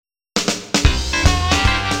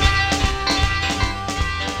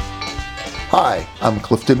Hi, I'm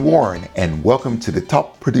Clifton Warren, and welcome to the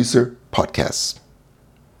Top Producer Podcast.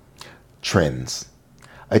 Trends.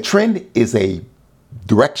 A trend is a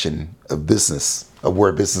direction of business, of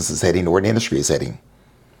where business is heading or where an industry is heading.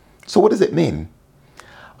 So what does it mean?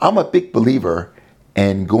 I'm a big believer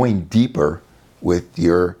in going deeper with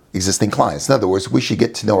your existing clients. In other words, we should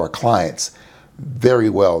get to know our clients very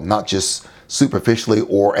well, not just superficially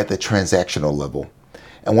or at the transactional level.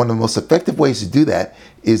 And one of the most effective ways to do that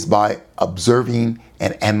is by observing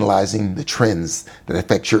and analyzing the trends that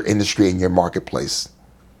affect your industry and your marketplace.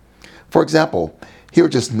 For example, here are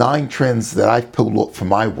just 9 trends that I've pulled up from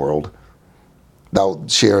my world that I'll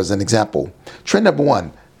share as an example. Trend number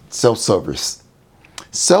 1, self-service.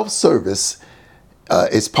 Self-service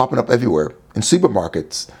is popping up everywhere. In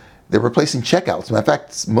supermarkets, they're replacing checkouts. Matter of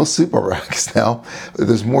fact, most supermarkets now,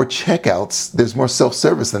 there's more checkouts, there's more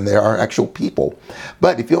self-service than there are actual people.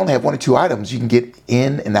 But if you only have 1 or 2 items, you can get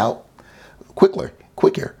in and out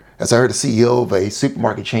quicker. As I heard a CEO of a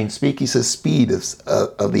supermarket chain speak, he says speed is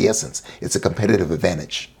of the essence. It's a competitive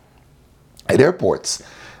advantage. At airports,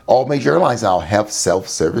 all major airlines now have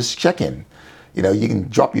self-service check-in. You know, you can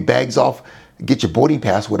drop your bags off, get your boarding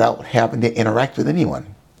pass without having to interact with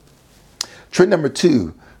anyone. Trend number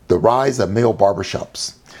 2, the rise of male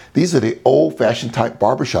barbershops. These are the old-fashioned type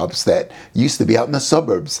barbershops that used to be out in the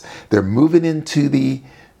suburbs. They're moving into the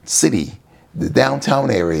city, the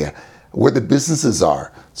downtown area, where the businesses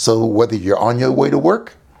are. So whether you're on your way to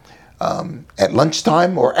work, at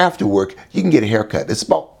lunchtime, or after work, you can get a haircut. It's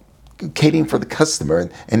about catering for the customer,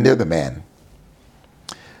 and they're the man.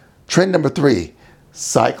 Trend number 3,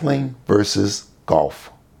 cycling versus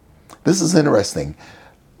golf. This is interesting.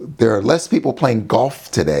 There are less people playing golf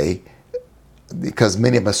today because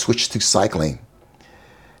many of us switched to cycling.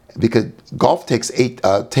 Because golf takes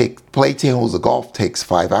play 10 holes of golf takes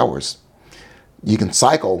 5 hours. You can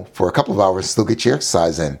cycle for a couple of hours, still get your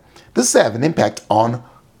exercise in. This will have an impact on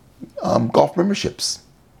golf memberships.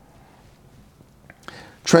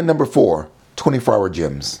 Trend number 4, 24-hour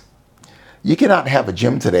gyms. You cannot have a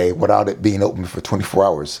gym today without it being open for 24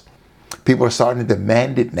 hours. People are starting to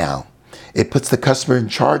demand it now. It puts the customer in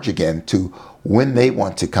charge again to when they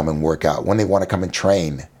want to come and work out, when they want to come and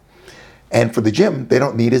train. And for the gym, they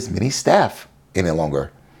don't need as many staff any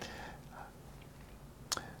longer.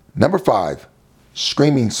 Number 5,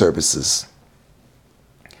 streaming services.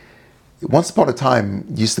 Once upon a time,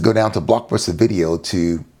 you used to go down to Blockbuster Video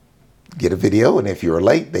to get a video, and if you were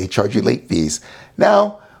late, they charge you late fees.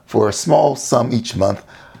 Now, for a small sum each month,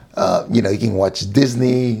 you can watch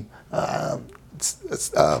Disney,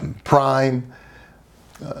 Prime,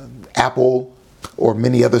 Apple, or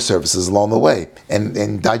many other services along the way,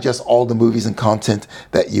 and digest all the movies and content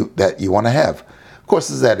that you want to have. Of course,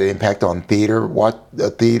 this has had an impact on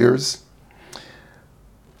theaters.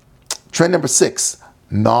 Trend number 6,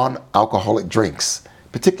 non-alcoholic drinks,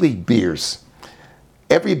 particularly beers.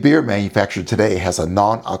 Every beer manufacturer today has a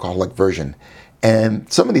non-alcoholic version,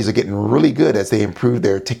 and some of these are getting really good as they improve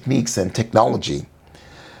their techniques and technology.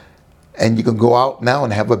 And you can go out now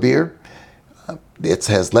and have a beer. It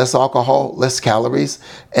has less alcohol, less calories.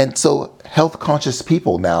 And so health conscious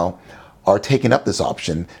people now are taking up this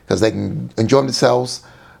option because they can enjoy themselves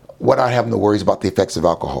without having to worry about the effects of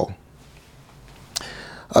alcohol.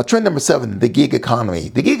 Trend number 7, the gig economy.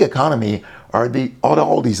 The gig economy are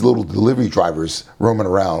all these little delivery drivers roaming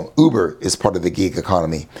around. Uber is part of the gig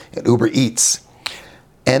economy, and Uber Eats.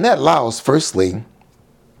 And that allows, firstly,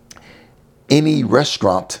 any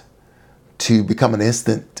restaurant to become an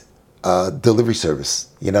instant delivery service.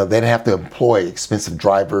 They don't have to employ expensive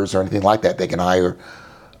drivers or anything like that. They can hire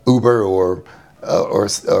Uber or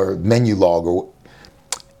Menulog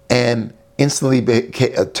and instantly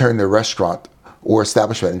turn their restaurant or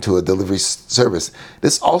establishment into a delivery service.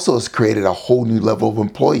 This also has created a whole new level of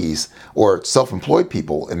employees or self-employed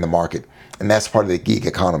people in the market, and that's part of the gig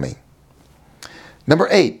economy. Number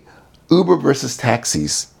 8, Uber versus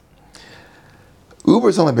taxis.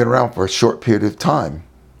 Uber's only been around for a short period of time.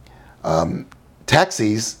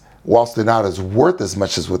 Taxis, whilst they're not as worth as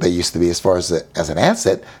much as what they used to be as far as an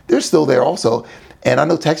asset, they're still there also. And I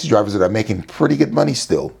know taxi drivers that are making pretty good money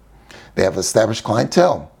still. They have established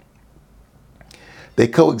clientele. They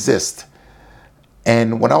coexist.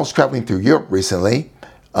 And when I was traveling through Europe recently,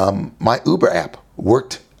 my Uber app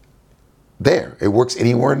worked there. It works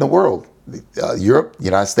anywhere in the world. Europe,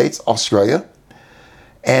 United States, Australia.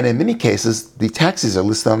 And in many cases, the taxis are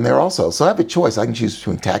listed on there also. So I have a choice. I can choose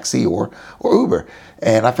between taxi or Uber.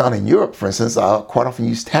 And I found in Europe, for instance, I quite often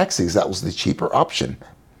use taxis. That was the cheaper option.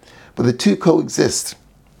 But the two coexist.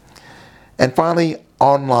 And finally,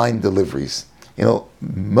 online deliveries.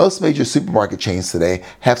 Most major supermarket chains today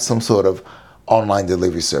have some sort of online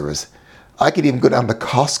delivery service. I could even go down to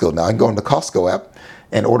Costco now. I can go on the Costco app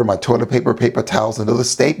and order my toilet paper, paper towels, and other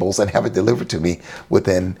staples and have it delivered to me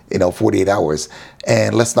within 48 hours.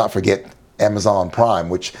 And let's not forget Amazon Prime,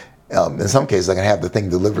 which in some cases I can have the thing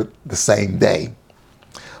delivered the same day.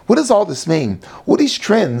 What does all this mean? Well, these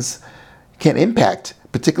trends can impact,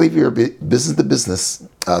 particularly if you're a business-to-business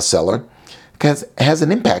seller, has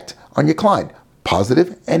an impact on your client,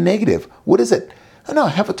 positive and negative. What is it? I know,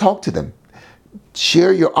 have a talk to them.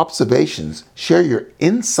 Share your observations, share your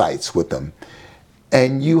insights with them,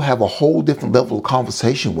 and you have a whole different level of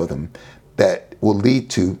conversation with them that will lead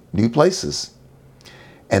to new places.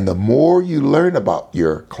 And the more you learn about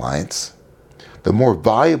your clients, the more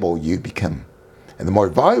valuable you become. And the more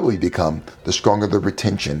valuable you become, the stronger the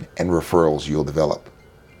retention and referrals you'll develop.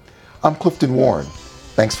 I'm Clifton Warren.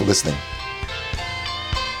 Thanks for listening.